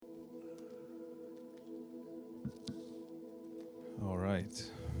right.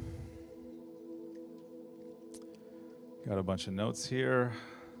 Got a bunch of notes here.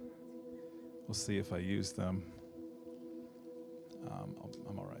 We'll see if I use them.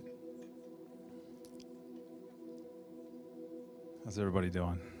 I'm all right. How's everybody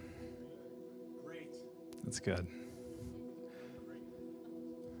doing? Great. That's good.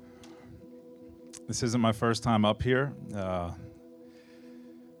 This isn't my first time up here.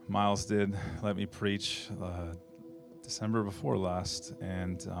 Miles did let me preach December before last,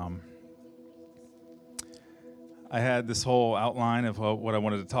 and I had this whole outline of what I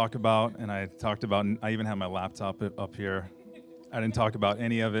wanted to talk about, and I even had my laptop up here. I didn't talk about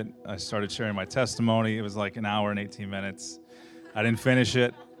any of it. I started sharing my testimony. It was like an hour and 18 minutes. I didn't finish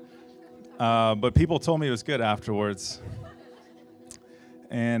it, but people told me it was good afterwards.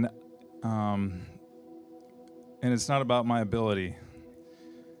 And it's not about my ability.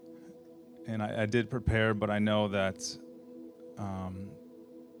 And I did prepare, but I know that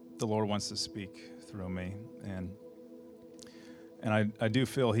the Lord wants to speak through me. And I do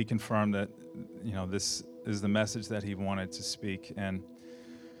feel He confirmed that, this is the message that He wanted to speak. And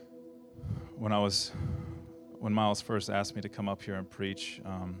when Miles first asked me to come up here and preach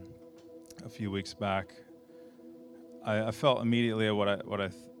a few weeks back, I felt immediately what I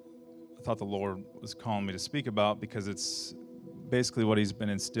thought the Lord was calling me to speak about, because it's basically what He's been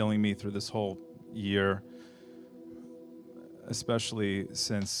instilling me through this whole year, especially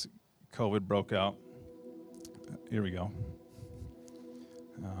since COVID broke out. Here we go.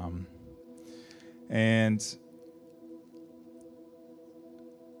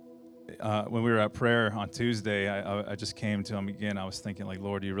 When we were at prayer on Tuesday, I just came to Him again. I was thinking, like,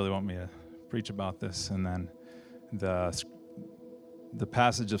 Lord, do you really want me to preach about this? And then the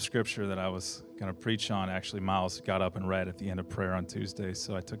passage of Scripture that I was going to preach on, actually, Miles got up and read at the end of prayer on Tuesday,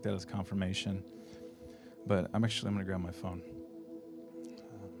 so I took that as confirmation. But I'm going to grab my phone.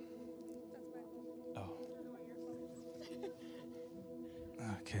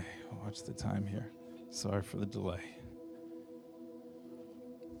 Okay, watch the time here. Sorry for the delay.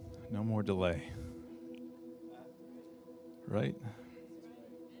 No more delay. Right?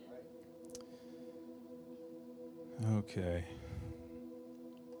 Okay.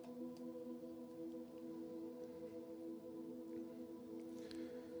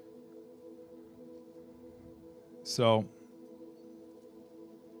 So,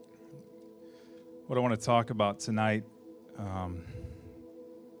 what I want to talk about tonight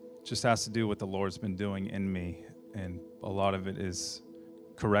just has to do with what the Lord's been doing in me, and a lot of it is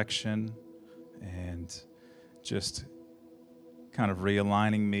correction and just kind of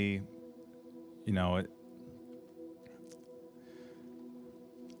realigning me.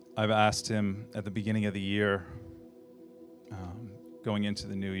 I've asked Him at the beginning of the year, going into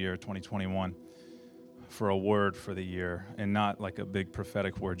the new year, 2021, for a word for the year, and not like a big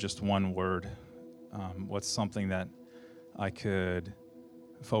prophetic word, just one word. What's something that I could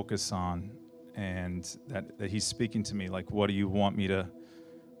focus on, and that He's speaking to me, like, what do you want me to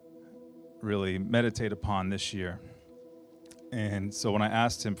really meditate upon this year? And so when I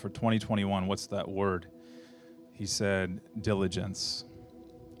asked Him for 2021, what's that word? He said, diligence.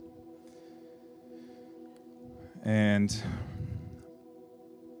 And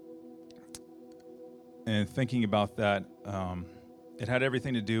thinking about that, it had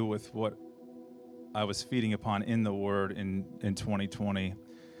everything to do with what I was feeding upon in the Word in 2020.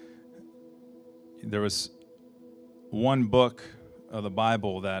 There was one book of the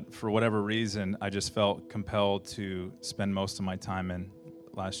Bible that, for whatever reason, I just felt compelled to spend most of my time in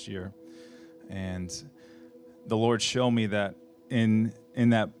last year. And the Lord showed me that in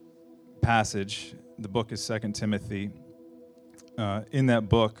that passage, the book is 2 Timothy. In that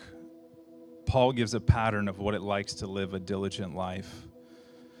book, Paul gives a pattern of what it likes to live a diligent life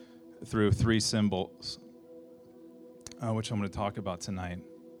through 3 symbols, which I'm going to talk about tonight.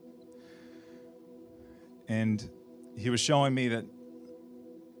 And he was showing me that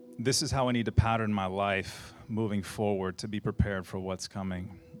this is how I need to pattern my life moving forward to be prepared for what's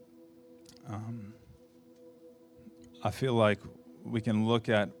coming. I feel like we can look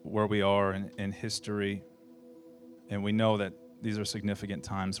at where we are in history, and we know that these are significant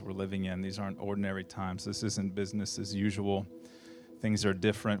times we're living in. These aren't ordinary times. This isn't business as usual. Things are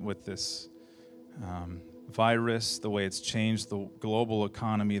different with this virus, the way it's changed the global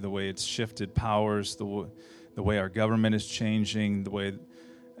economy, the way it's shifted powers, the way our government is changing, the way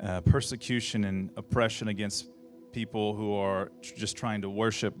persecution and oppression against people who are just trying to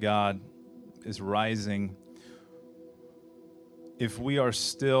worship God is rising. If we are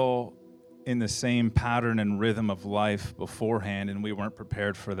still in the same pattern and rhythm of life beforehand, and we weren't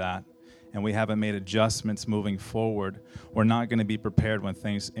prepared for that, and we haven't made adjustments moving forward, we're not going to be prepared when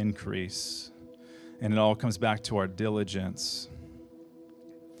things increase. And it all comes back to our diligence.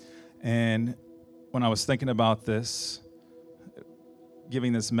 And when I was thinking about this,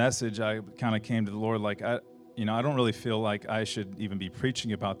 giving this message, I kind of came to the Lord like, I don't really feel like I should even be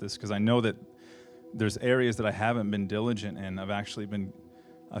preaching about this, because I know that there's areas that I haven't been diligent in.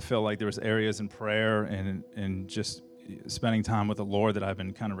 I feel like there's areas in prayer and just spending time with the Lord that I've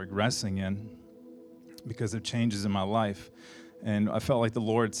been kind of regressing in because of changes in my life. And I felt like the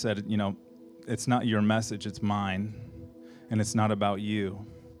Lord said, it's not your message, it's mine, and it's not about you.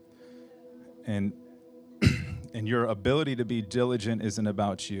 And your ability to be diligent isn't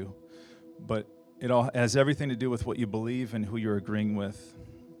about you, but it all has everything to do with what you believe and who you're agreeing with.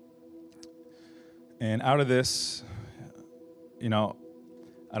 And out of this, I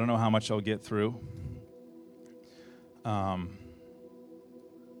don't know how much I'll get through.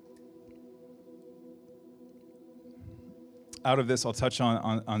 Out of this, I'll touch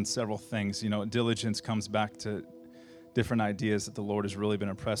on several things. Diligence comes back to different ideas that the Lord has really been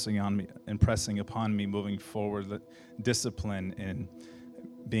impressing upon me moving forward. Discipline and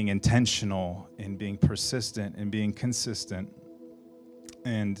being intentional and being persistent and being consistent.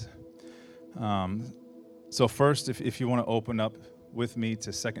 And so first, if you want to open up with me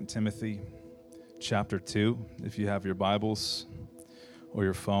to 2 Timothy chapter 2, if you have your Bibles or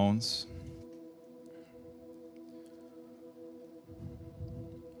your phones.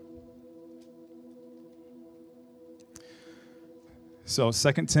 So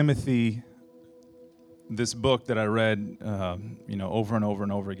 2 Timothy, this book that I read, over and over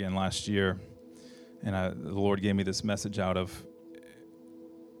and over again last year, and the Lord gave me this message out of,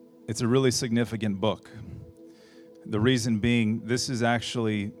 it's a really significant book. The reason being, this is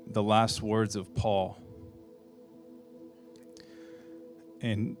actually the last words of Paul.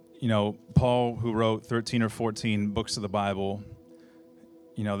 And, Paul, who wrote 13 or 14 books of the Bible,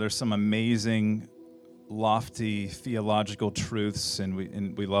 there's some amazing, lofty theological truths, and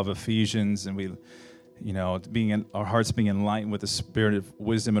we love Ephesians, and our hearts being enlightened with the spirit of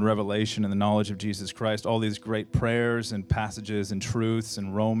wisdom and revelation and the knowledge of Jesus Christ, all these great prayers and passages and truths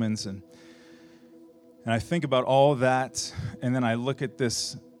and Romans, and I think about all that, and then I look at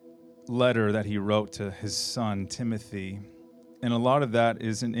this letter that he wrote to his son, Timothy, and a lot of that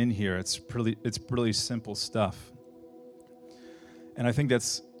isn't in here. It's really simple stuff. And I think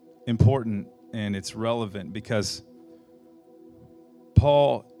that's important and it's relevant because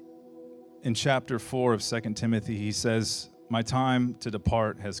Paul, in chapter 4 of 2 Timothy, he says, "My time to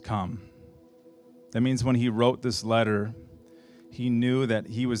depart has come." That means when he wrote this letter, he knew that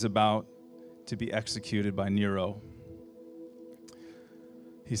he was about to be executed by Nero.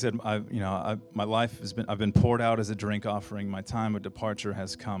 He said, my life I've been poured out as a drink offering. My time of departure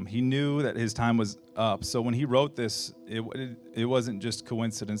has come. He knew that his time was up. So when he wrote this, it wasn't just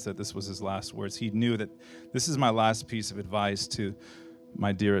coincidence that this was his last words. He knew that this is my last piece of advice to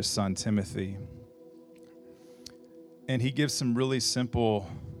my dearest son, Timothy. And he gives some really simple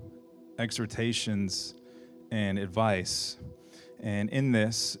exhortations and advice. And in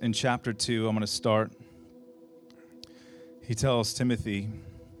this, in chapter 2, I'm going to start. He tells Timothy,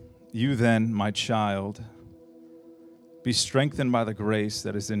 "You then, my child, be strengthened by the grace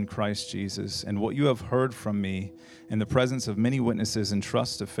that is in Christ Jesus, and what you have heard from me in the presence of many witnesses,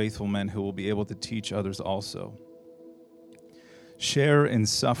 entrust to faithful men who will be able to teach others also. Share in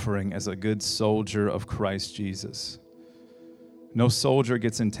suffering as a good soldier of Christ Jesus. No soldier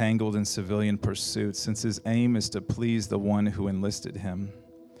gets entangled in civilian pursuits, since his aim is to please the one who enlisted him.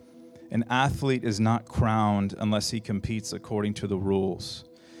 An athlete is not crowned unless he competes according to the rules.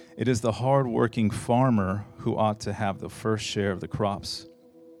 It is the hard-working farmer who ought to have the first share of the crops.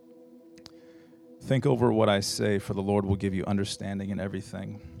 Think over what I say, for the Lord will give you understanding in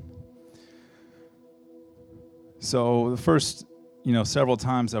everything." So the first several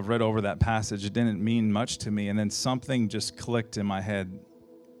times I've read over that passage, it didn't mean much to me, and then something just clicked in my head,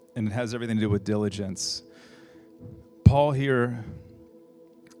 and it has everything to do with diligence. Paul here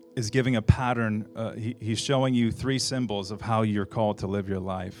is giving a pattern. He's showing you 3 symbols of how you're called to live your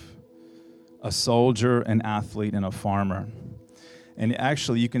life: a soldier, an athlete, and a farmer. And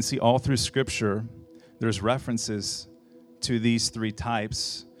actually, you can see all through Scripture, there's references to these 3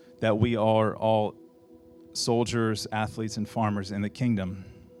 types, that we are all soldiers, athletes, and farmers in the kingdom.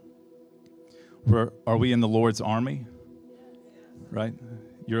 Are we in the Lord's army? Right?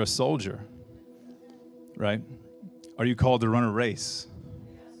 You're a soldier, right? Are you called to run a race?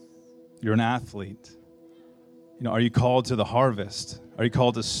 You're an athlete. Are you called to the harvest? Are you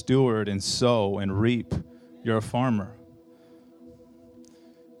called to steward and sow and reap? You're a farmer.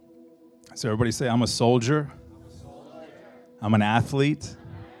 So everybody say, I'm a soldier, I'm an athlete,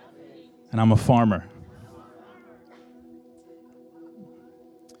 and I'm a farmer.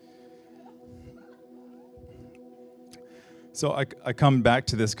 So I come back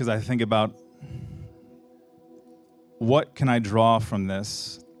to this because I think about what can I draw from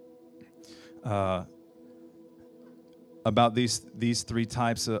this about these three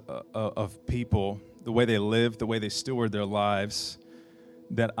types of people, the way they live, the way they steward their lives,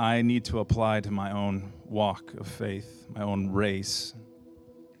 that I need to apply to my own walk of faith, my own race.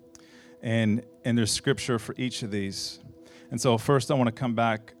 And there's scripture for each of these. And so first I want to come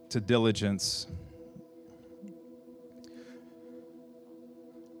back to diligence.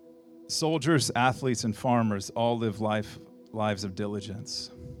 Soldiers, athletes, and farmers all live lives of diligence.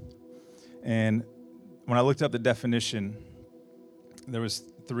 And when I looked up the definition, there was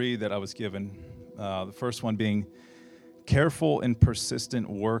three that I was given. The first one being careful and persistent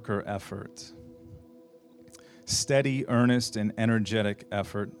work or effort. Steady, earnest, and energetic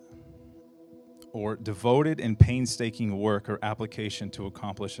effort. Or devoted and painstaking work or application to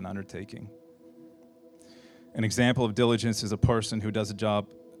accomplish an undertaking. An example of diligence is a person who does a job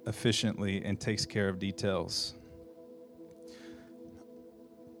efficiently and takes care of details.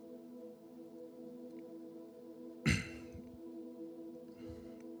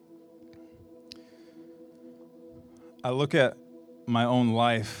 I look at my own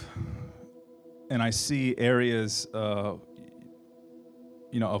life and I see areas of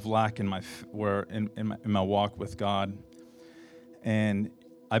lack in my walk with God, and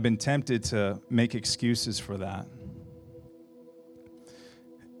I've been tempted to make excuses for that.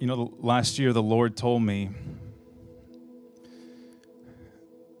 Last year the Lord told me,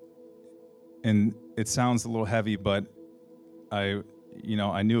 and it sounds a little heavy, but I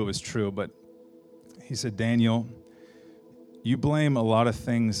knew it was true, but He said, Daniel, you blame a lot of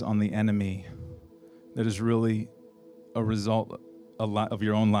things on the enemy that is really a result of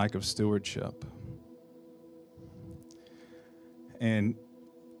your own lack of stewardship. And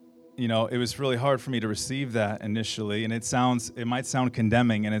it was really hard for me to receive that initially, and it might sound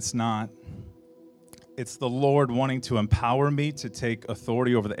condemning, and it's not. It's the Lord wanting to empower me to take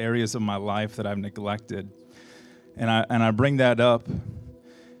authority over the areas of my life that I've neglected. And I bring that up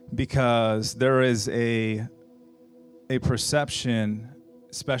because there is a perception,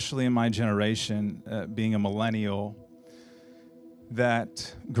 especially in my generation, being a millennial,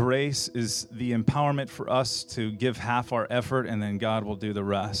 that grace is the empowerment for us to give half our effort and then God will do the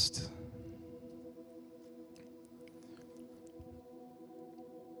rest.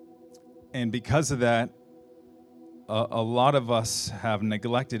 And because of that, a lot of us have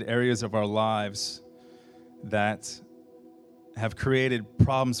neglected areas of our lives that have created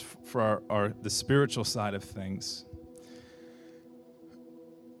problems for the spiritual side of things.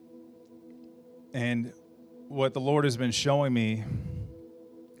 And what the Lord has been showing me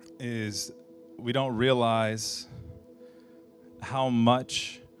is we don't realize how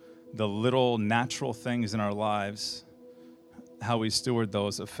much the little natural things in our lives, how we steward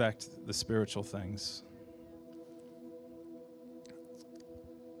those, affect the spiritual things.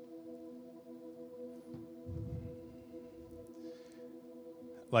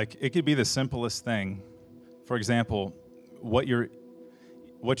 Like, it could be the simplest thing. For example, what you're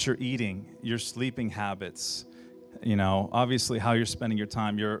eating, your sleeping habits, obviously how you're spending your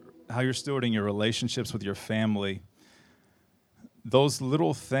time, how you're stewarding your relationships with your family. Those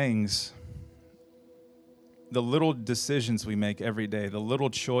little things, the little decisions we make every day, the little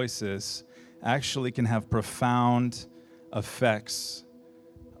choices actually can have profound effects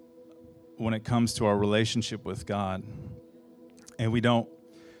when it comes to our relationship with God.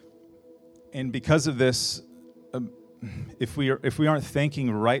 And because of this, if we aren't thinking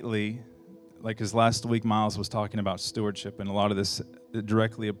rightly, like as last week Miles was talking about stewardship, and a lot of this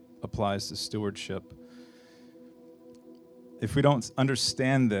directly applies to stewardship. If we don't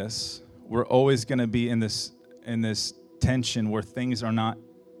understand this, we're always going to be in this tension where things are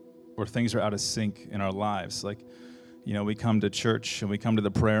out of sync in our lives. Like, we come to church and we come to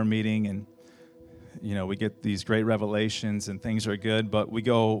the prayer meeting and we get these great revelations and things are good, but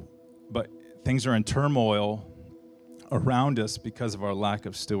things are in turmoil around us because of our lack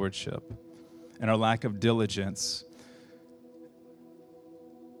of stewardship and our lack of diligence.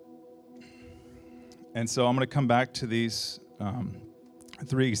 And so I'm going to come back to these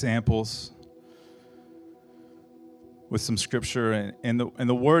three examples with some scripture. And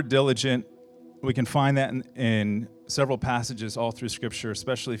the word diligent we can find that in several passages all through Scripture,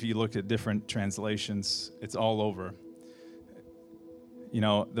 especially if you look at different translations. It's all over. You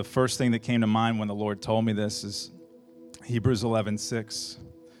know, the first thing that came to mind when the Lord told me this is Hebrews 11:6,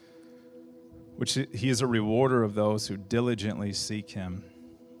 which he is a rewarder of those who diligently seek him.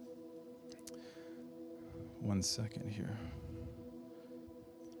 One second here.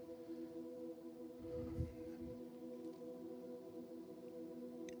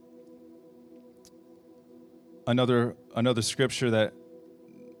 Another scripture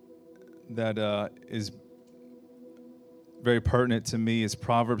that is very pertinent to me is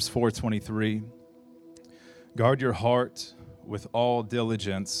Proverbs 4:23. Guard your heart with all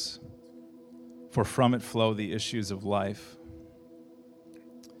diligence, for from it flow the issues of life.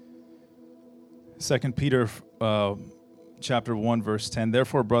 2 Peter chapter 1, verse 10.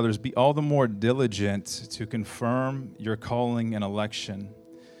 Therefore, brothers, be all the more diligent to confirm your calling and election.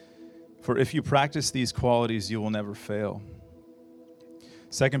 For if you practice these qualities, you will never fail.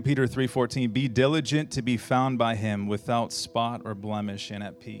 2 Peter 3:14, be diligent to be found by him without spot or blemish and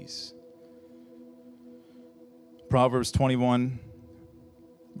at peace. Proverbs 21,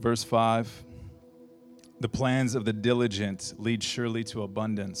 verse 5, the plans of the diligent lead surely to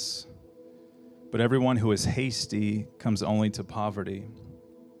abundance, but everyone who is hasty comes only to poverty.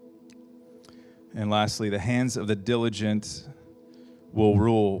 And lastly, the hands of the diligent will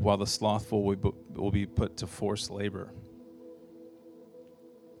rule, while the slothful will be put to forced labor.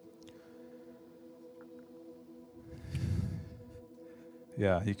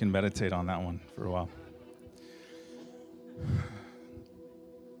 Yeah, you can meditate on that one for a while.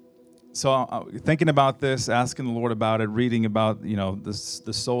 So thinking about this, asking the Lord about it, reading about, you know, the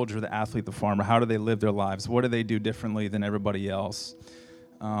soldier, the athlete, the farmer, how do they live their lives? What do they do differently than everybody else?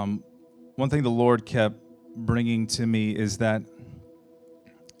 One thing the Lord kept bringing to me is that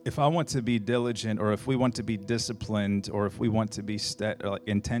if I want to be diligent, or if we want to be disciplined, or if we want to be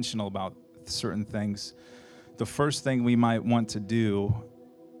intentional about certain things, the first thing we might want to do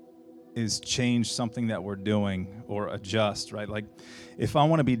is change something that we're doing or adjust, right? Like if I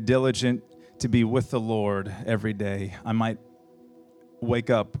want to be diligent to be with the Lord every day, I might wake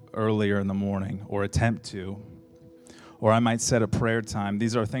up earlier in the morning or attempt to, or I might set a prayer time.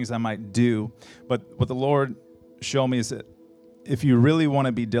 These are things I might do. But what the Lord showed me is that if you really want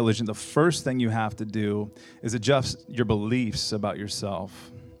to be diligent, the first thing you have to do is adjust your beliefs about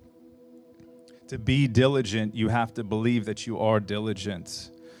yourself. To be diligent, you have to believe that you are diligent.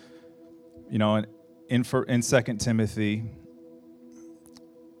 You know, in 2 Timothy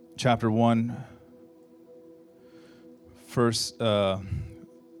chapter 1, verses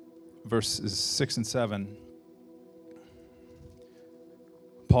 6 and 7,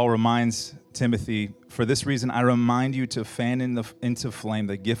 Paul reminds Timothy, for this reason I remind you to fan into flame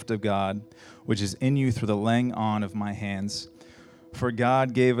the gift of God, which is in you through the laying on of my hands. For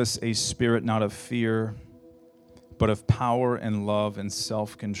God gave us a spirit not of fear, but of power and love and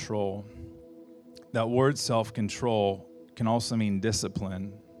self-control. That word self-control can also mean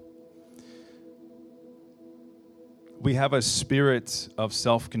discipline. We have a spirit of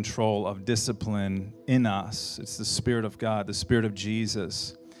self-control, of discipline in us. It's the Spirit of God, the Spirit of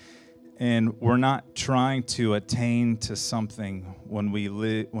Jesus. And we're not trying to attain to something when we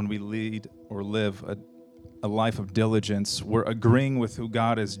lead or live a life of diligence. We're agreeing with who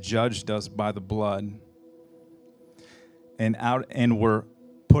God has judged us by the blood. And we're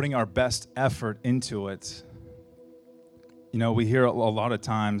putting our best effort into it. You know, we hear a lot of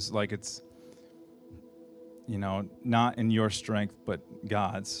times like it's, you know, not in your strength, but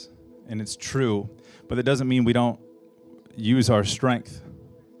God's. And it's true, but it doesn't mean we don't use our strength.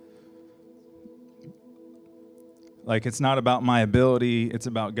 Like, it's not about my ability, it's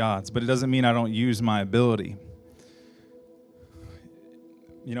about God's. But it doesn't mean I don't use my ability.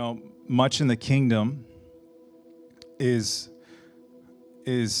 You know, much in the kingdom is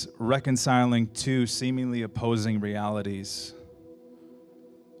reconciling two seemingly opposing realities.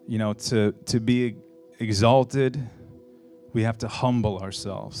 You know, to be exalted, we have to humble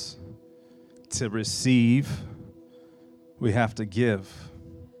ourselves. To receive, we have to give.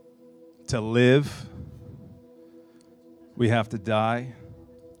 To live, we have to die.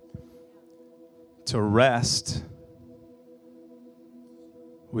 To rest,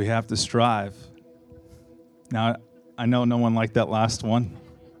 we have to strive. Now, I know no one liked that last one,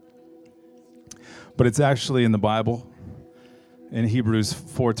 but it's actually in the Bible. In Hebrews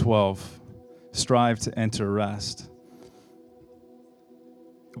 4:12, strive to enter rest.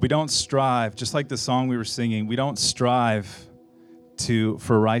 We don't strive, just like the song we were singing, we don't strive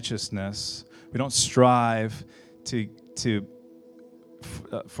for righteousness. We don't strive to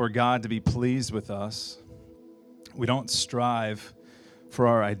for God to be pleased with us. We don't strive for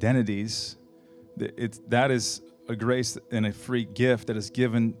our identities. That is a grace and a free gift that is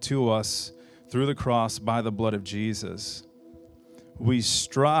given to us through the cross by the blood of Jesus. We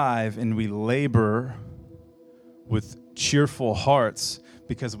strive and we labor with cheerful hearts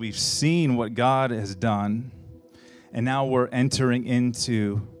because we've seen what God has done, and now we're entering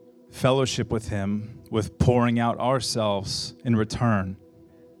into fellowship with Him, with pouring out ourselves in return.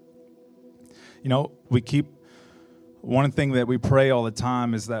 You know, one thing that we pray all the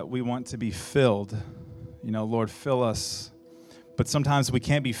time is that we want to be filled. You know, Lord, fill us. But sometimes we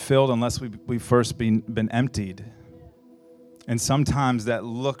can't be filled unless we've first been emptied. And sometimes that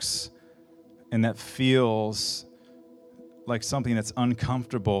looks and that feels like something that's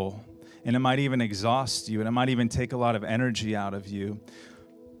uncomfortable, and it might even exhaust you, and it might even take a lot of energy out of you.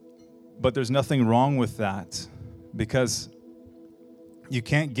 But there's nothing wrong with that, because you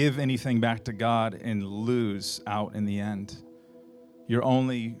can't give anything back to God and lose out in the end. You're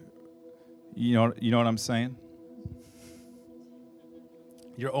only, you know what I'm saying?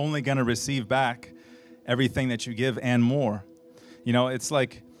 You're only going to receive back everything that you give and more. You know,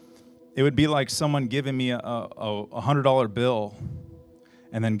 it would be like someone giving me a $100 bill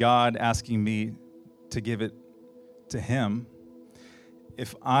and then God asking me to give it to Him.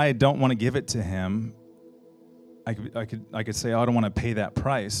 If I don't want to give it to Him, I could say, oh, I don't want to pay that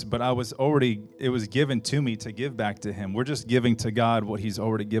price, but it was given to me to give back to Him. We're just giving to God what He's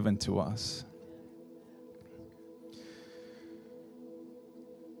already given to us.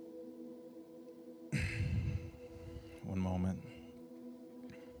 One moment.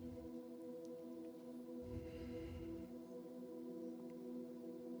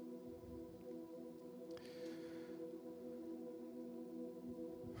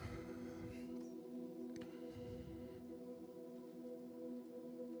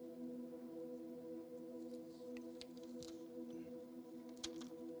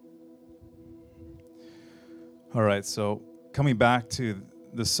 All right, so coming back to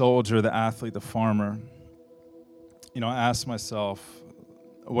the soldier, the athlete, the farmer, you know, I asked myself,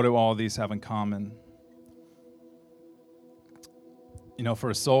 what do all these have in common? You know, for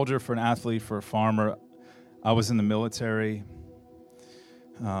a soldier, for an athlete, for a farmer, I was in the military.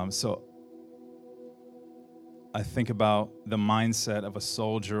 So I think about the mindset of a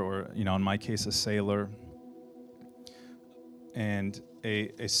soldier, or, you know, in my case, a sailor. And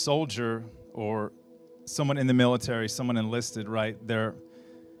a soldier, or someone in the military, someone enlisted, right? They're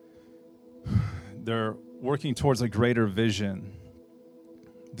working towards a greater vision.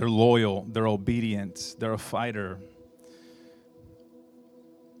 They're loyal, they're obedient, they're a fighter.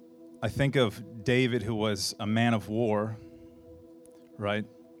 I think of David, who was a man of war, right?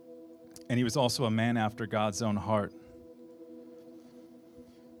 And he was also a man after God's own heart.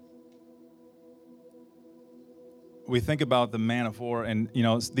 We think about the man of war, and, you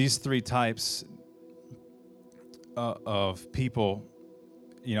know, these three types of people,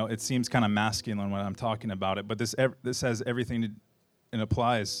 you know, it seems kind of masculine when I'm talking about it, but this has everything to, and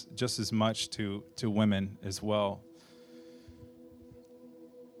applies just as much to women as well.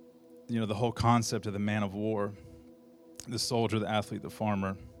 You know, the whole concept of the man of war, the soldier, the athlete, the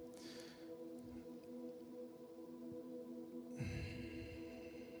farmer.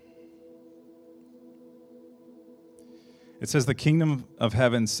 It says the kingdom of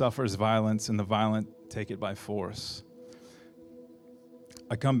heaven suffers violence, and the violent take it by force.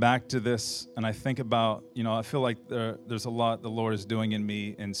 I come back to this and I think about, you know, I feel like there's a lot the Lord is doing in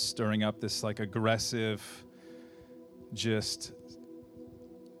me and stirring up this like aggressive, just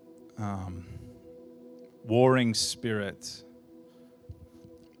warring spirit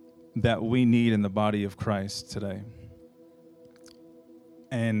that we need in the body of Christ today.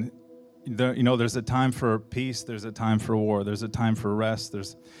 And there's a time for peace, there's a time for war, there's a time for rest,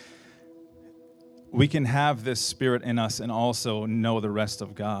 we can have this spirit in us and also know the rest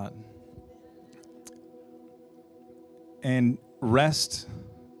of God. And rest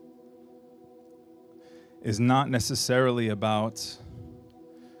is not necessarily about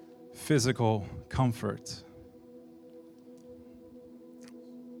physical comfort.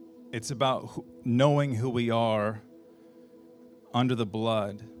 It's about knowing who we are under the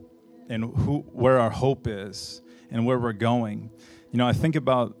blood and where our hope is and where we're going. You know, I think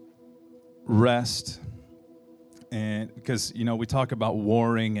about rest, and because, you know, we talk about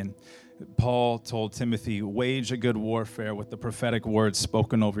warring, and Paul told Timothy, wage a good warfare with the prophetic words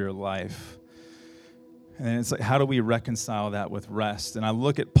spoken over your life. And it's like, how do we reconcile that with rest? And I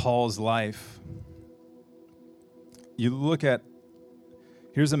look at Paul's life. You look at,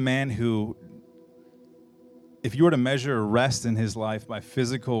 here's a man who if you were to measure rest in his life by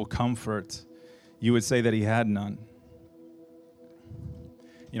physical comfort, you would say that he had none.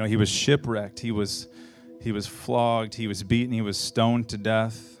 You know, he was shipwrecked, he was flogged, he was beaten, he was stoned to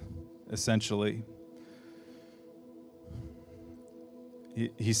death, essentially.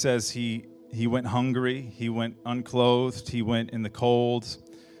 He says he went hungry, he went unclothed, he went in the cold.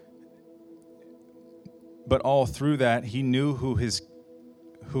 But all through that, he knew who his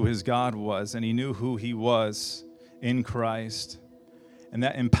God was, and he knew who he was in Christ. And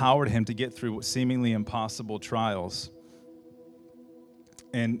that empowered him to get through seemingly impossible trials.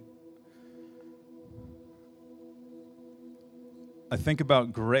 And I think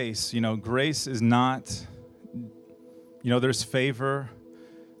about grace. You know, grace is not, you know, there's favor,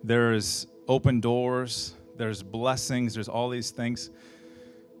 there's open doors, there's blessings, there's all these things.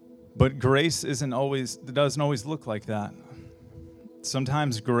 But grace doesn't always look like that.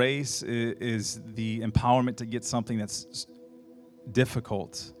 Sometimes grace is the empowerment to get something that's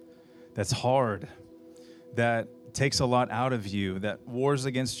difficult, that's hard, that takes a lot out of you, that wars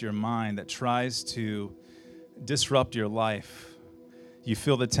against your mind, that tries to disrupt your life. You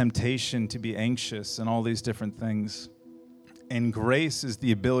feel the temptation to be anxious and all these different things. And grace is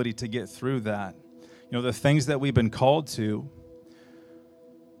the ability to get through that. You know, the things that we've been called to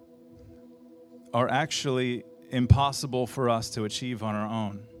are actually impossible for us to achieve on our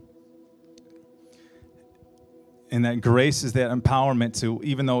own. And that grace is that empowerment to,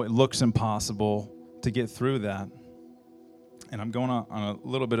 even though it looks impossible, to get through that. And I'm going on a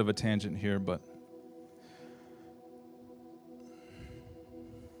little bit of a tangent here, but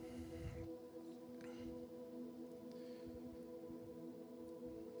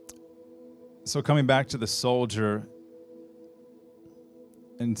so coming back to the soldier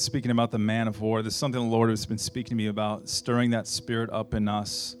and speaking about the man of war, this is something the Lord has been speaking to me about, stirring that spirit up in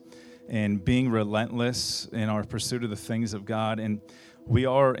us and being relentless in our pursuit of the things of God. And we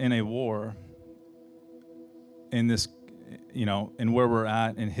are in a war in this, you know, in where we're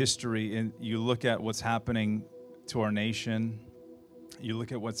at in history. And you look at what's happening to our nation. You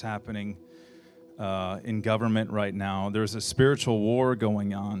look at what's happening in government right now. There's a spiritual war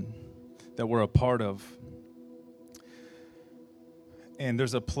going on that we're a part of. And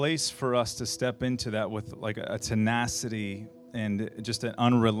there's a place for us to step into that with like a tenacity and just an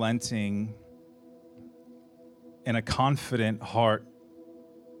unrelenting and a confident heart,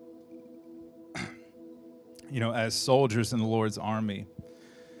 you know, as soldiers in the Lord's army.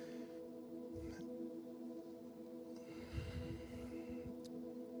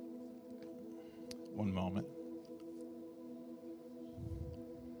 One moment.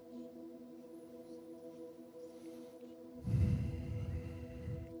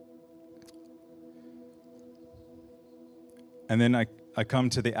 And then I come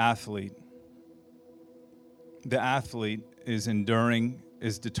to the athlete. The athlete is enduring,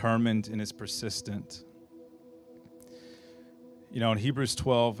 is determined, and is persistent. You know, in Hebrews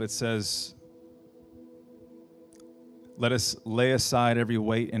 12, it says, let us lay aside every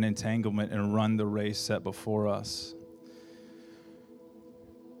weight and entanglement and run the race set before us.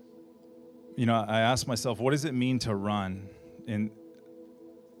 You know, I ask myself, what does it mean to run? And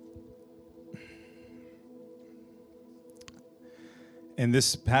in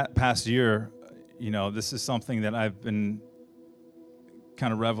this past year, you know, this is something that I've been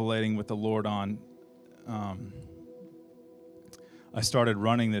kind of revelating with the Lord on. I started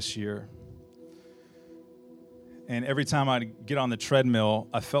running this year. And every time I'd get on the treadmill,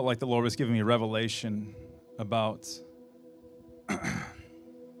 I felt like the Lord was giving me a revelation about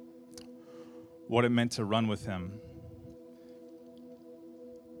what it meant to run with Him.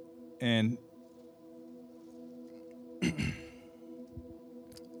 And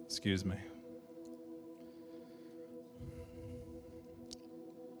excuse me.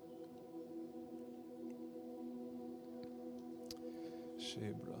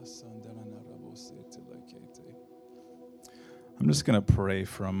 I'm just going to pray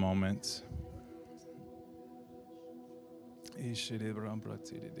for a moment. If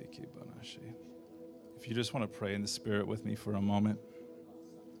you just want to pray in the Spirit with me for a moment.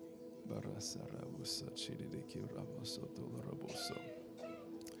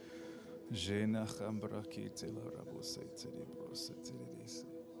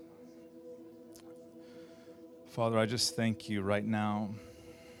 Father, I just thank you right now.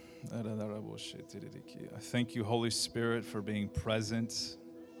 I thank you, Holy Spirit, for being present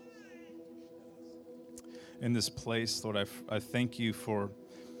in this place. Lord, I thank you for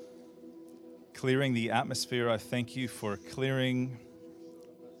clearing the atmosphere. I thank you for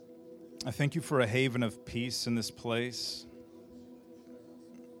I thank you for a haven of peace in this place.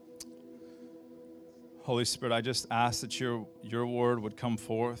 Holy Spirit, I just ask that your word would come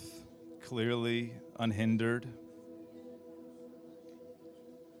forth clearly, unhindered.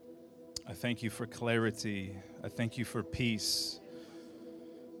 I thank you for clarity. I thank you for peace.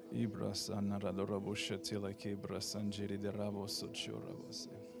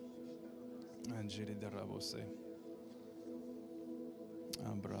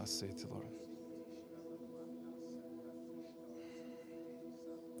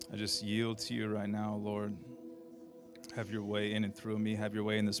 I just yield to you right now, Lord. Have your way in and through me. Have your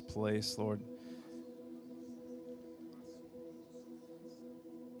way in this place, Lord.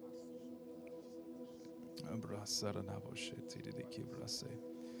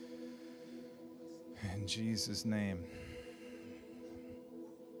 In Jesus' name.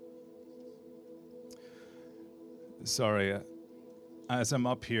 Sorry, as I'm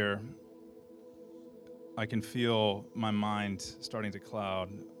up here, I can feel my mind starting to cloud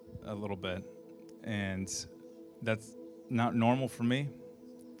a little bit, and that's not normal for me,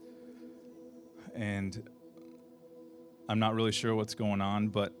 and I'm not really sure what's going on,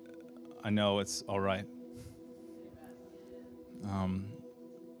 but I know it's all right.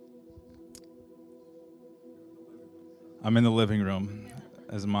 I'm in the living room,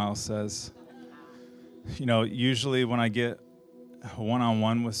 as Miles says. You know, usually when I get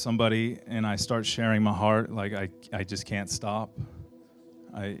one-on-one with somebody and I start sharing my heart, like I just can't stop.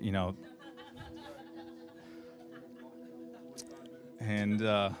 And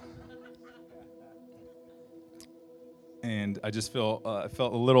I just felt a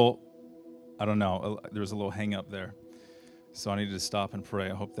little, I don't know, there was a little hang up there. So I needed to stop and pray.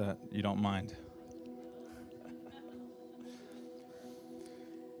 I hope that you don't mind.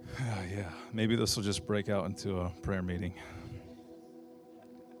 Yeah, maybe this will just break out into a prayer meeting.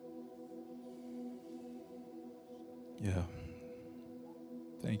 Yeah.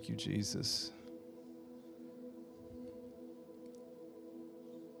 Thank you, Jesus.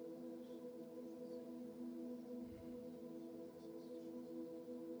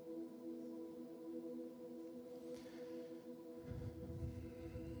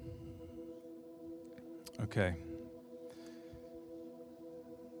 Okay.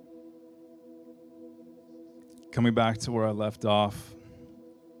 Coming back to where I left off.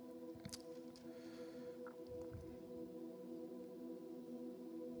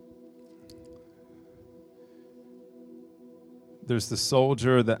 There's the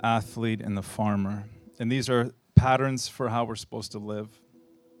soldier, the athlete, and the farmer. And these are patterns for how we're supposed to live.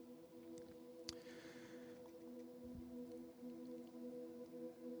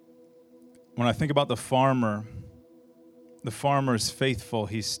 When I think about the farmer is faithful,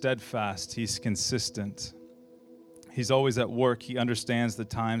 he's steadfast, he's consistent. He's always at work. He understands the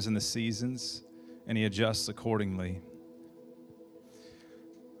times and the seasons, and he adjusts accordingly.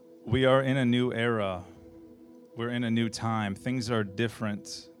 We are in a new era. We're in a new time. Things are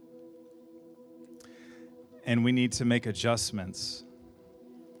different, and we need to make adjustments.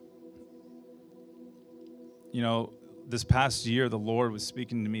 You know, this past year, the Lord was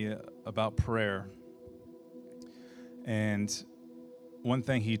speaking to me about prayer, and one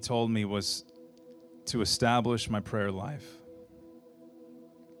thing he told me was to establish my prayer life.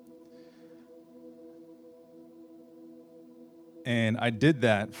 And I did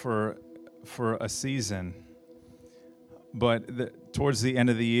that for a season. But towards the end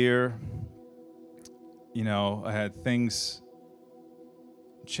of the year, you know, I had things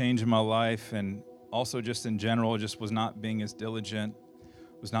change in my life, and also just in general, just was not being as diligent,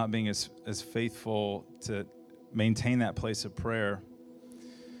 was not being as faithful to maintain that place of prayer.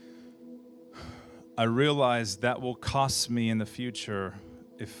 I realized that will cost me in the future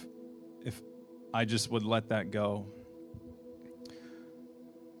if I just would let that go.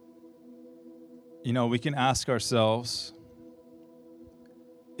 You know, we can ask ourselves,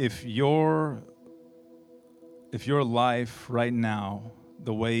 if your life right now,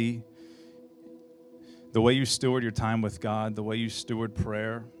 the way you steward your time with God, the way you steward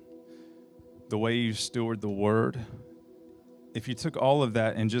prayer, the way you steward the Word, if you took all of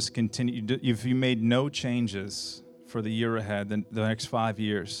that and just continued, if you made no changes for the year ahead, the next 5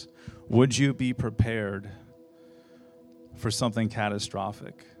 years, would you be prepared for something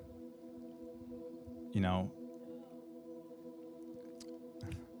catastrophic? You know,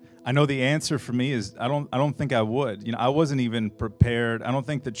 I know the answer for me is I don't think I would. You know, I wasn't even prepared. I don't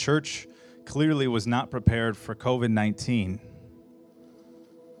think the church clearly was not prepared for COVID-19.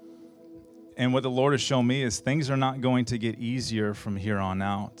 And what the Lord has shown me is things are not going to get easier from here on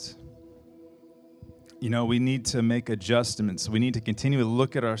out. You know, we need to make adjustments. We need to continue to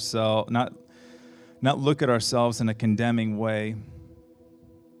look at ourselves, not look at ourselves in a condemning way,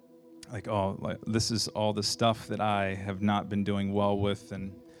 like, oh, like, this is all the stuff that I have not been doing well with,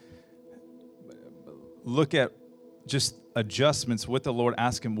 and look at just adjustments with the Lord.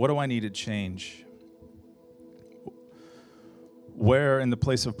 Ask Him, what do I need to change? Where in the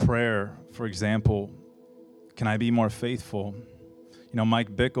place of prayer, for example, can I be more faithful? You know,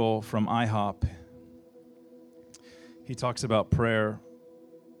 Mike Bickle from IHOP, he talks about prayer,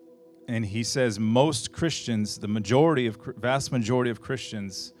 and he says most Christians, vast majority of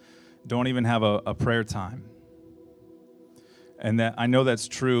Christians, don't even have a prayer time. And that I know that's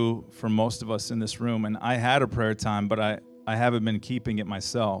true for most of us in this room. And I had a prayer time, but I haven't been keeping it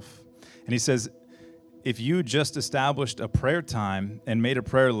myself. And he says, if you just established a prayer time and made a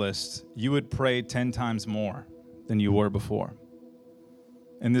prayer list, you would pray 10 times more than you were before.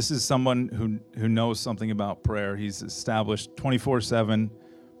 And this is someone who knows something about prayer. He's established 24/7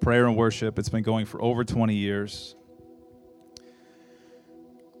 prayer and worship. It's been going for over 20 years.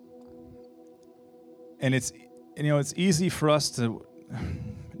 And it's easy for us to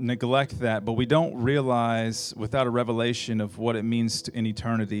neglect that, but we don't realize without a revelation of what it means in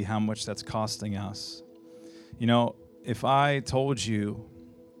eternity, how much that's costing us. You know, if I told you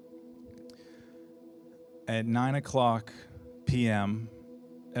at 9:00 p.m.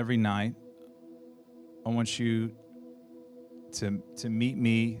 every night, I want you to meet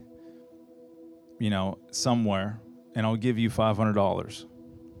me, somewhere, and I'll give you $500.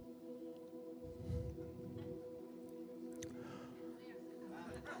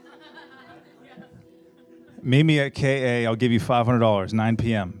 Meet me at KA, I'll give you $500, 9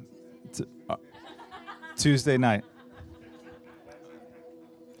 p.m. Tuesday night.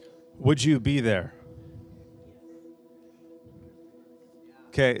 Would you be there?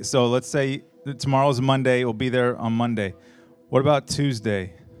 Okay, so let's say tomorrow's Monday, we'll be there on Monday. What about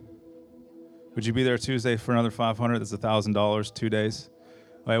Tuesday? Would you be there Tuesday for another $500? That's $1,000, 2 days.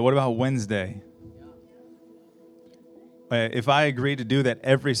 All right, what about Wednesday? If I agreed to do that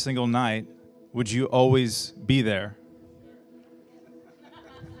every single night, would you always be there?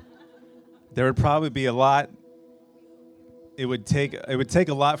 There would probably be a lot. It would take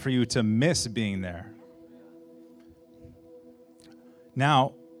a lot for you to miss being there.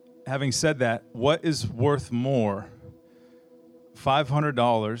 Now, having said that, what is worth more,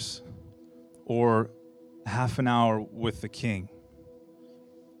 $500 or half an hour with the King?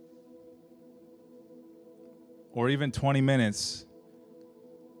 Or even 20 minutes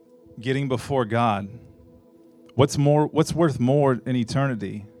getting before God? What's worth more in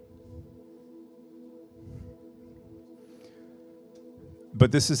eternity?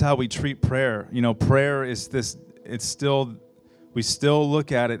 But this is how we treat prayer. You know, prayer is this, we still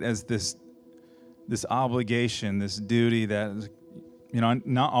look at it as this obligation, this duty that,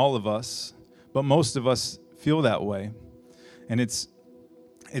 not all of us, but most of us feel that way. And it's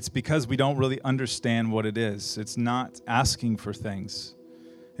because we don't really understand what it is. It's not asking for things.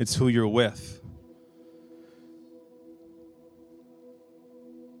 It's who you're with.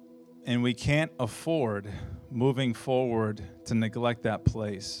 And we can't afford, moving forward, to neglect that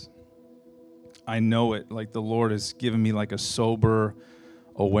place. I know it. Like the Lord has given me like a sober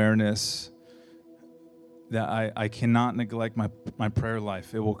awareness that I cannot neglect my prayer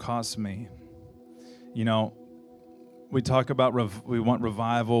life. It will cost me. You know, we talk about we want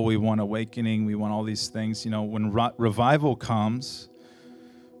revival, we want awakening, we want all these things. You know, when revival comes,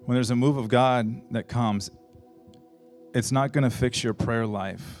 when there's a move of God that comes, it's not going to fix your prayer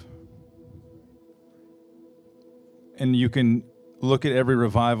life. And you can look at every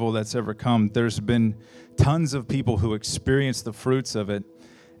revival that's ever come. There's been tons of people who experienced the fruits of it,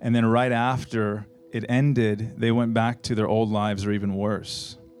 and then right after it ended, they went back to their old lives or even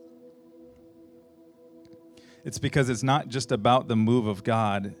worse. It's because it's not just about the move of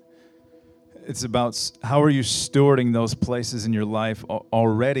God. It's about how are you stewarding those places in your life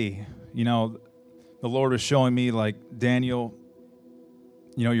already. You know, the Lord was showing me, like, Daniel,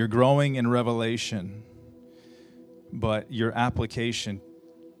 you know, you're growing in revelation, but your application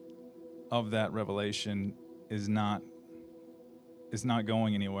of that revelation is not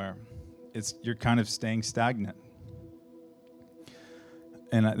going anywhere. You're kind of staying stagnant.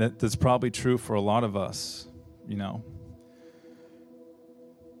 And that's probably true for a lot of us, you know.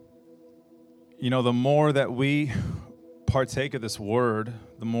 You know, the more that we partake of this word,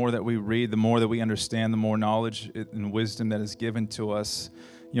 the more that we read, the more that we understand, the more knowledge and wisdom that is given to us,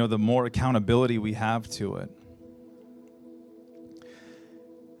 you know, the more accountability we have to it.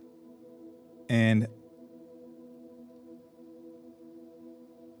 And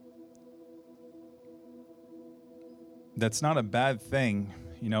that's not a bad thing.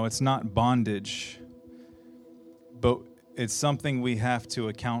 You know, it's not bondage. But it's something we have to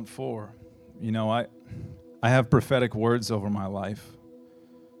account for. You know, I have prophetic words over my life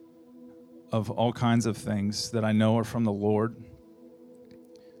of all kinds of things that I know are from the Lord,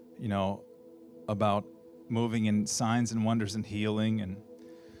 you know, about moving in signs and wonders and healing. And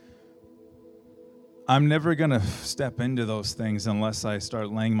I'm never going to step into those things unless I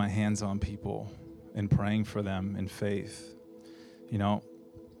start laying my hands on people and praying for them in faith, you know.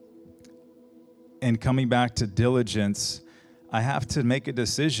 And coming back to diligence, I have to make a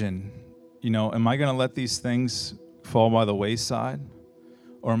decision. You know, am I going to let these things fall by the wayside,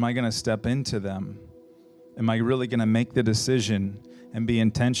 or am I going to step into them? Am I really going to make the decision and be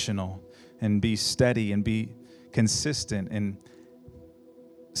intentional and be steady and be consistent and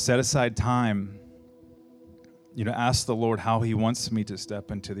set aside time, you know, ask the Lord how he wants me to step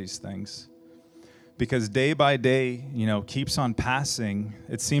into these things? Because day by day, you know, keeps on passing.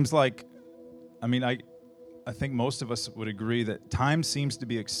 It seems like, I mean, I think most of us would agree that time seems to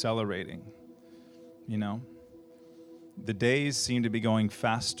be accelerating, you know. The days seem to be going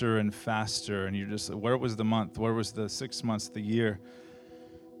faster and faster, and you're just, where was the month? Where was the 6 months, the year?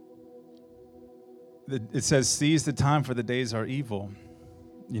 It says, seize the time, for the days are evil.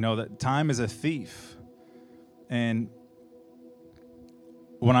 You know, that time is a thief. And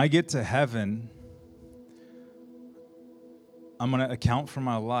when I get to heaven, I'm going to account for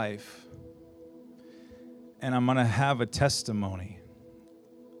my life, and I'm going to have a testimony.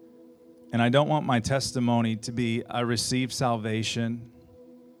 And I don't want my testimony to be, I received salvation,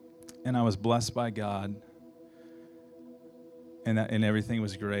 and I was blessed by God, and everything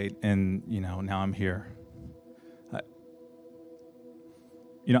was great, and, you know, now I'm here.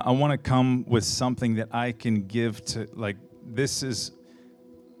 You know, I want to come with something that I can give to, like, this is,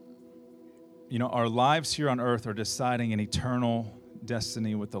 you know, our lives here on earth are deciding an eternal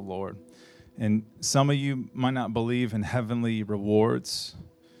destiny with the Lord. And some of you might not believe in heavenly rewards,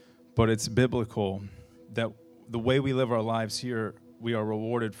 but it's biblical that the way we live our lives here, we are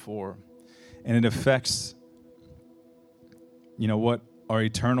rewarded for. And it affects, you know, what our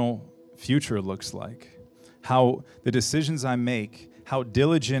eternal future looks like. How the decisions I make, how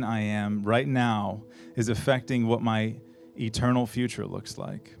diligent I am right now is affecting what my eternal future looks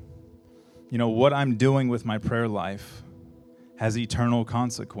like. You know, what I'm doing with my prayer life has eternal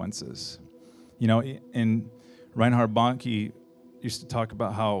consequences. You know, and Reinhard Bonnke used to talk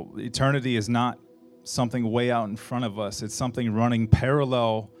about how eternity is not something way out in front of us. It's something running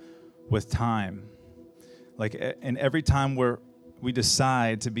parallel with time. Like, and every time we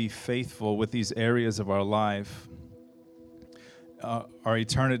decide to be faithful with these areas of our life, our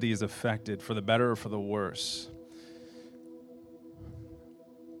eternity is affected for the better or for the worse.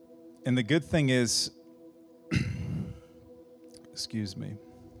 And the good thing is, excuse me.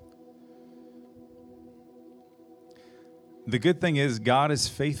 The good thing is God is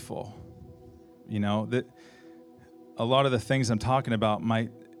faithful. You know, that a lot of the things I'm talking about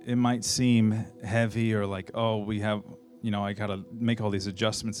might seem heavy, or like, oh, we have, you know, I got to make all these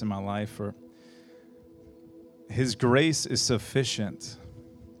adjustments in my life, or His grace is sufficient.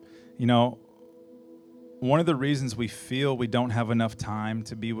 You know, one of the reasons we feel we don't have enough time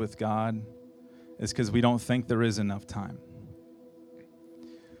to be with God is because we don't think there is enough time.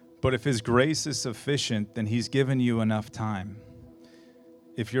 But if His grace is sufficient, then He's given you enough time.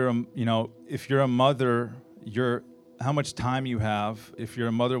 If you're a mother, how much time you have, if you're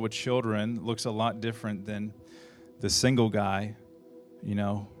a mother with children, looks a lot different than the single guy, you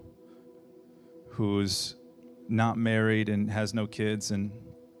know, who's not married and has no kids, and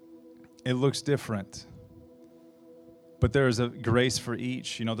it looks different. But there is a grace for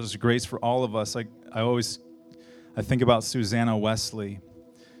each. You know, there's a grace for all of us. Like, I think about Susanna Wesley.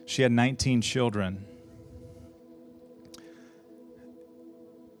 She had 19 children.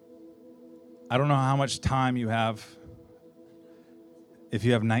 I don't know how much time you have if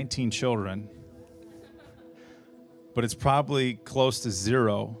you have 19 children, but it's probably close to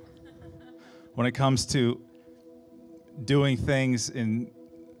zero when it comes to doing things in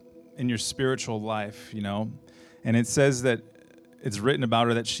your spiritual life, you know. And it says that it's written about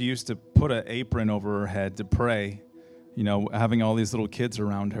her that she used to put an apron over her head to pray, you know, having all these little kids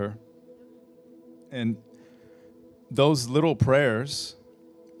around her. And those little prayers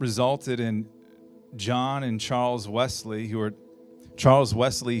resulted in John and Charles Wesley, who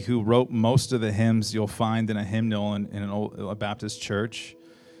wrote most of the hymns you'll find in a hymnal in a Baptist church.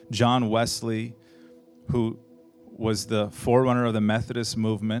 John Wesley, who was the forerunner of the Methodist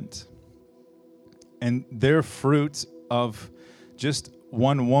movement. And they're fruit of just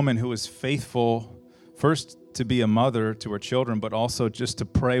one woman who was faithful, first to be a mother to her children, but also just to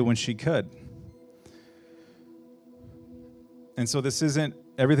pray when she could. And so this isn't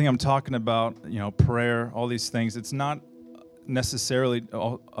everything I'm talking about, prayer, all these things. It's not necessarily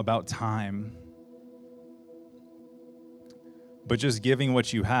all about time, but just giving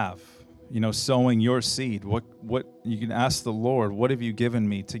what you have, sowing your seed. What you can ask the Lord, what have you given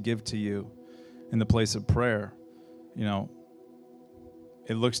me to give to you in the place of prayer?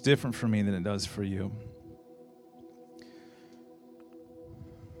 It looks different for me than it does for you.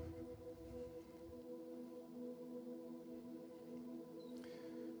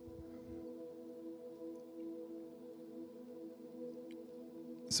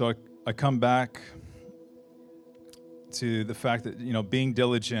 So I come back to the fact that, being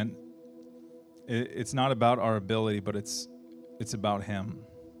diligent, it's not about our ability, but it's about Him.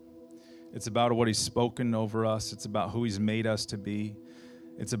 It's about what He's spoken over us. It's about who He's made us to be.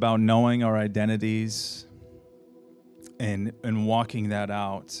 It's about knowing our identities and walking that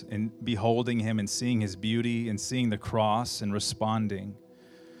out and beholding Him and seeing His beauty and seeing the cross and responding.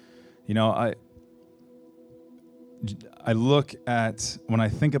 I look at, when I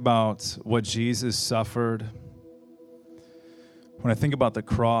think about what Jesus suffered, when I think about the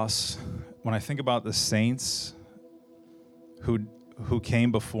cross, when I think about the saints who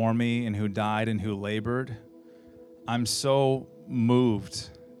came before me and who died and who labored, I'm so moved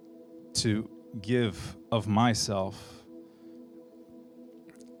to give of myself.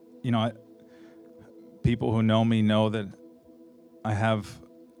 People who know me know that I have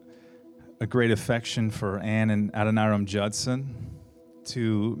a great affection for Ann and Adoniram Judson,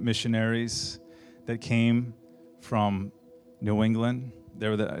 two missionaries that came from New England. They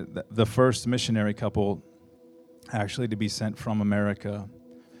were the first missionary couple actually to be sent from America.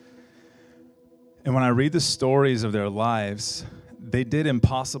 And when I read the stories of their lives, they did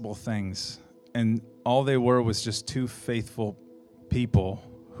impossible things. And all they were was just two faithful people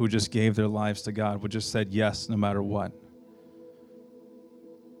who just gave their lives to God, who just said yes no matter what.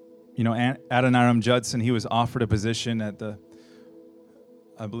 Adoniram Judson, he was offered a position at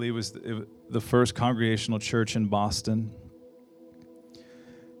I believe it was the first Congregational Church in Boston.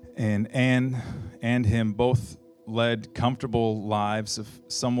 And Ann and him both led comfortable lives of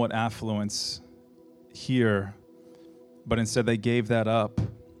somewhat affluence here, but instead they gave that up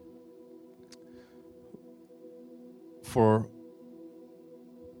for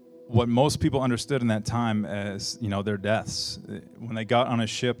what most people understood in that time as, their deaths. When they got on a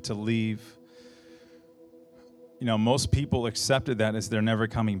ship to leave, most people accepted that as they're never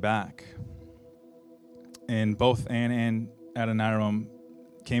coming back. And both Ann and Adoniram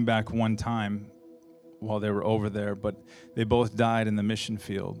came back one time while they were over there, but they both died in the mission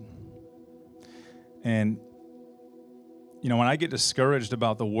field. And, when I get discouraged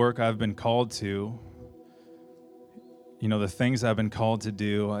about the work I've been called to, the things I've been called to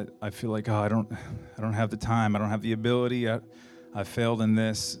do, I feel like, I don't have the time. I don't have the ability. I failed in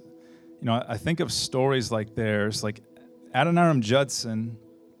this. I think of stories like theirs. Like Adoniram Judson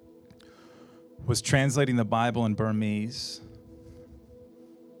was translating the Bible in Burmese.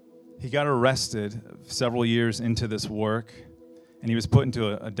 He got arrested several years into this work, and he was put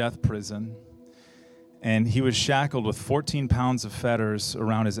into a death prison. And he was shackled with 14 pounds of fetters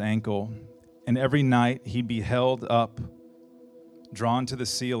around his ankle. And every night he'd be held up, drawn to the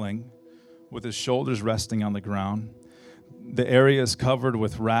ceiling, with his shoulders resting on the ground. The area is covered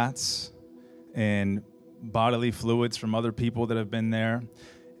with rats and bodily fluids from other people that have been there.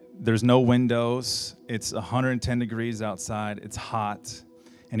 There's no windows. It's 110 degrees outside. It's hot.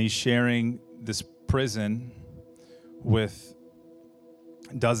 And he's sharing this prison with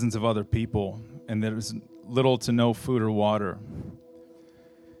dozens of other people. And there's little to no food or water.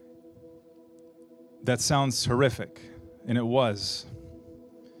 That sounds horrific, and it was.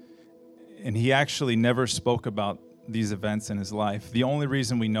 And he actually never spoke about these events in his life. The only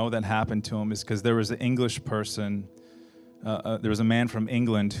reason we know that happened to him is because there was an English person, there was a man from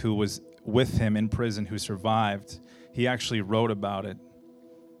England who was with him in prison who survived. He actually wrote about it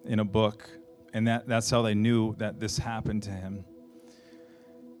in a book, and that's how they knew that this happened to him.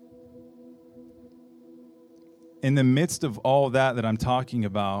 In the midst of all that I'm talking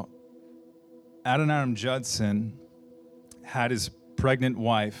about, Adoniram Judson had his pregnant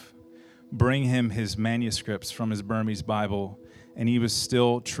wife bring him his manuscripts from his Burmese Bible, and he was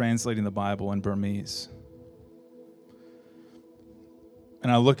still translating the Bible in Burmese.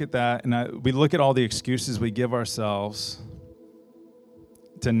 And I look at that, and we look at all the excuses we give ourselves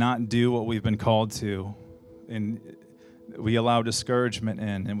to not do what we've been called to, and we allow discouragement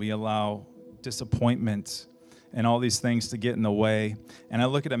in, and we allow disappointment and all these things to get in the way. And I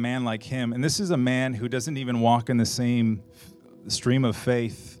look at a man like him, and this is a man who doesn't even walk in the same stream of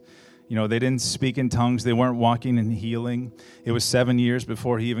faith, They didn't speak in tongues. They weren't walking in healing. It was 7 years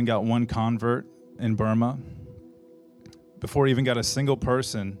before he even got one convert in Burma. Before he even got a single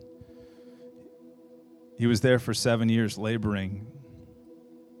person, he was there for 7 years laboring.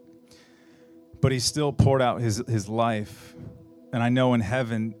 But he still poured out his life. And I know in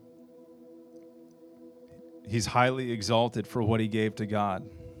heaven, he's highly exalted for what he gave to God.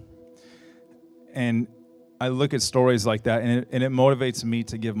 And I look at stories like that, and it motivates me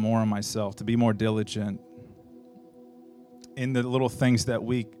to give more of myself, to be more diligent in the little things that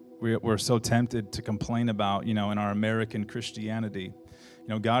we're so tempted to complain about, in our American Christianity.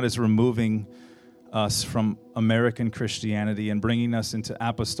 God is removing us from American Christianity and bringing us into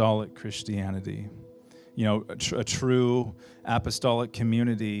apostolic Christianity. A true apostolic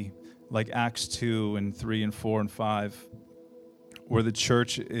community like Acts 2 and 3 and 4 and 5, where the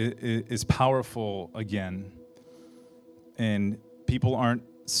church is powerful again. And people aren't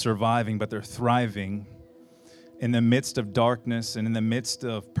surviving, but they're thriving in the midst of darkness and in the midst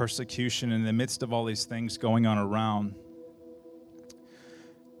of persecution, in the midst of all these things going on around.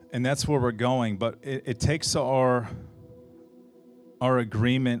 And that's where we're going. But it takes our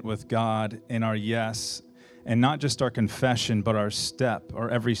agreement with God and our yes, and not just our confession, but our step, or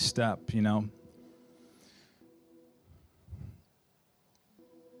every step,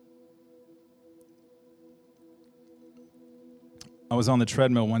 I was on the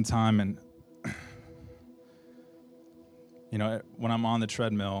treadmill one time, and when I'm on the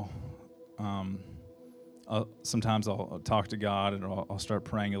treadmill, sometimes I'll talk to God, and I'll start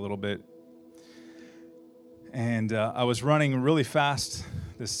praying a little bit. And I was running really fast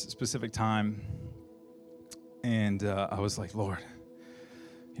this specific time, and I was like, Lord,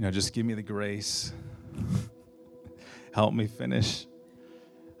 just give me the grace. Help me finish.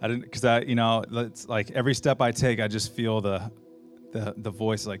 I didn't, because it's like every step I take, I just feel the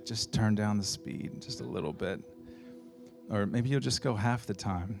voice like, just turn down the speed just a little bit. Or maybe you'll just go half the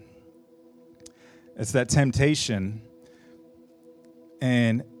time. It's that temptation.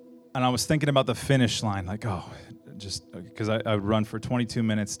 And I was thinking about the finish line, like, just because I would run for 22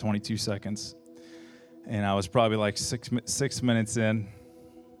 minutes, 22 seconds. And I was probably like 6 minutes in.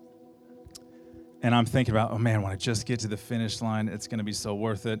 And I'm thinking about, when I just get to the finish line, it's going to be so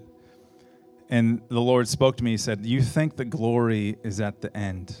worth it. And the Lord spoke to me. He said, you think the glory is at the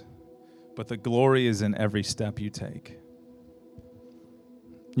end, but the glory is in every step you take.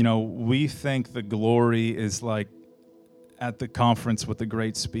 We think the glory is like at the conference with the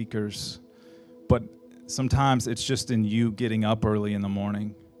great speakers, but sometimes it's just in you getting up early in the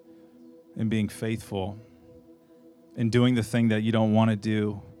morning and being faithful and doing the thing that you don't want to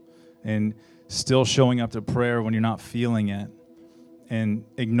do and still showing up to prayer when you're not feeling it and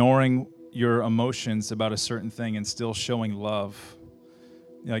ignoring your emotions about a certain thing and still showing love.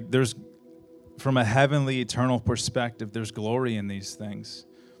 Like from a heavenly, eternal perspective, there's glory in these things.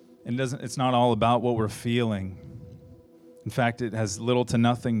 And it's not all about what we're feeling. In fact, it has little to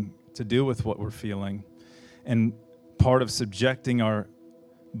nothing to do with what we're feeling. And part of subjecting our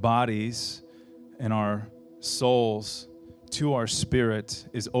bodies and our souls to our spirit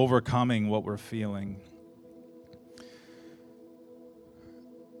is overcoming what we're feeling.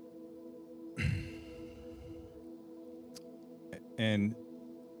 And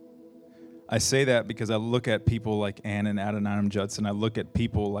I say that because I look at people like Ann and Adoniram Judson. I look at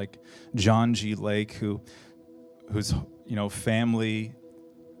people like John G. Lake, whose family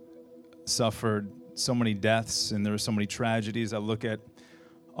suffered so many deaths and there were so many tragedies. I look at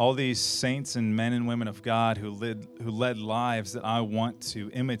all these saints and men and women of God who led lives that I want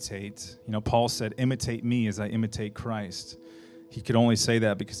to imitate. Paul said, "Imitate me as I imitate Christ." He could only say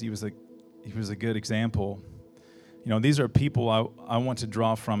that because he was a good example. These are people I want to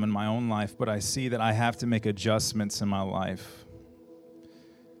draw from in my own life, but I see that I have to make adjustments in my life.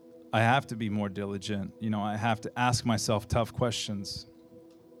 I have to be more diligent. I have to ask myself tough questions.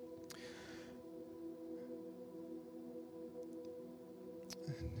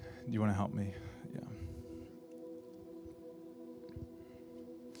 Do you want to help me? Yeah.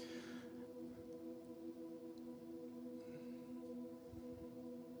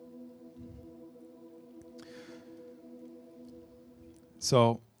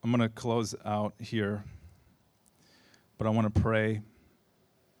 So I'm going to close out here, but I want to pray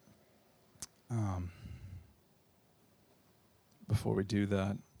before we do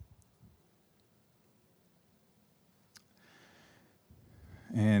that.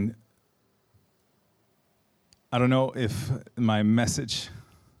 And I don't know if my message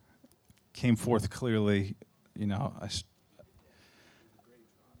came forth clearly. It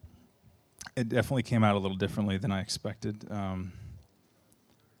definitely came out a little differently than I expected.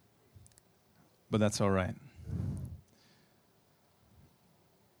 but that's all right.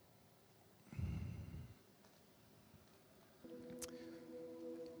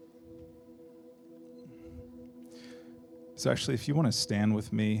 So actually, if you want to stand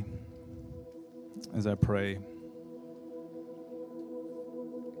with me as I pray.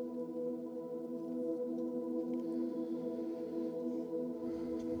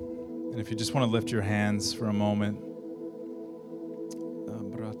 And if you just want to lift your hands for a moment.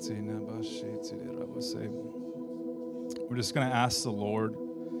 We're just going to ask the Lord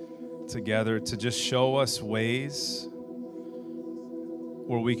together to just show us ways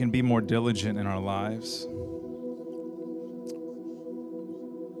where we can be more diligent in our lives.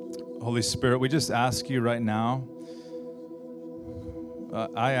 Holy Spirit, we just ask you right now,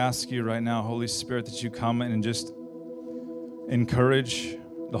 I ask you right now, Holy Spirit, that you come in and just encourage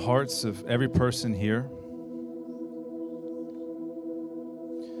the hearts of every person here.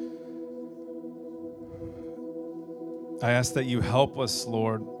 I ask that you help us,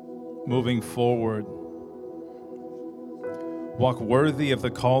 Lord, moving forward. Walk worthy of the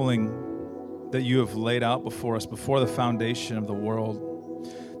calling that you have laid out before us, before the foundation of the world.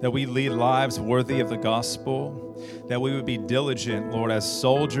 That we lead lives worthy of the gospel, that we would be diligent, Lord, as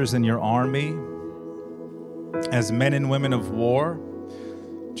soldiers in your army, as men and women of war.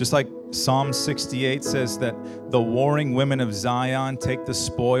 Just like Psalm 68 says that the warring women of Zion take the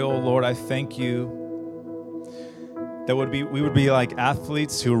spoil. Lord, I thank you that we would be like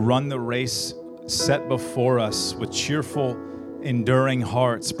athletes who run the race set before us with cheerful, enduring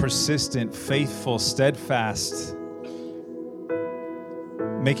hearts, persistent, faithful, steadfast,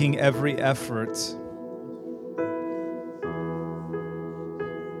 making every effort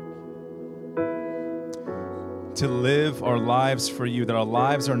to live our lives for you, that our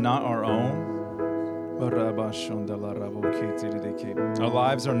lives are not our own. Our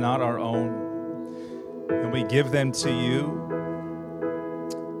lives are not our own, and we give them to you.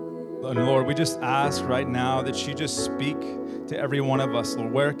 And Lord, we just ask right now that you just speak to every one of us.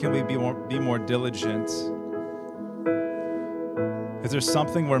 Lord, where can we be more diligent? Is there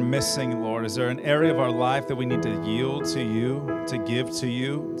something we're missing, Lord? Is there an area of our life that we need to yield to you, to give to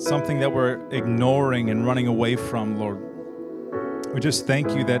you? Something that we're ignoring and running away from, Lord? We just thank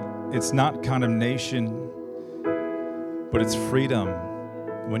you that it's not condemnation, but it's freedom.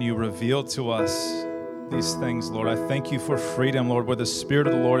 When you reveal to us these things, Lord, I thank you for freedom, Lord. Where the Spirit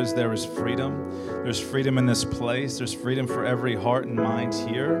of the Lord is, there is freedom. There's freedom in this place. There's freedom for every heart and mind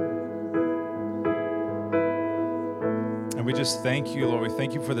here. And we just thank you, Lord. We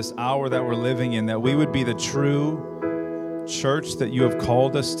thank you for this hour that we're living in, that we would be the true church that you have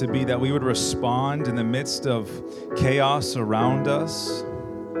called us to be, that we would respond in the midst of chaos around us,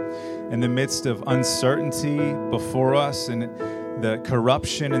 in the midst of uncertainty before us, and the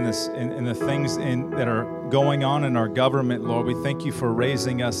corruption and the things that are going on in our government, Lord. We thank you for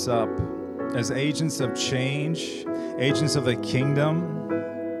raising us up as agents of change, agents of the kingdom,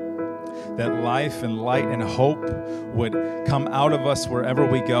 that life and light and hope would come out of us wherever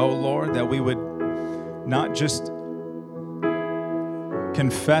we go, Lord, that we would not just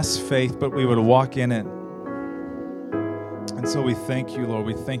confess faith, but we would walk in it. And so we thank you, Lord.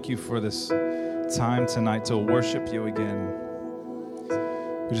 We thank you for this time tonight to worship you again.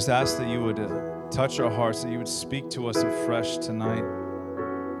 We just ask that you would touch our hearts, that you would speak to us afresh tonight.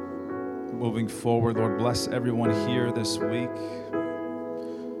 Moving forward, Lord, bless everyone here this week.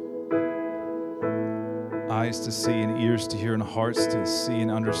 Eyes to see and ears to hear and hearts to see and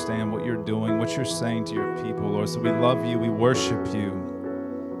understand what you're doing, what you're saying to your people, Lord. So we love you, we worship you,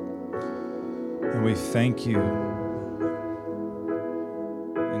 and we thank you.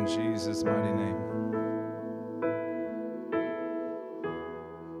 In Jesus' mighty name.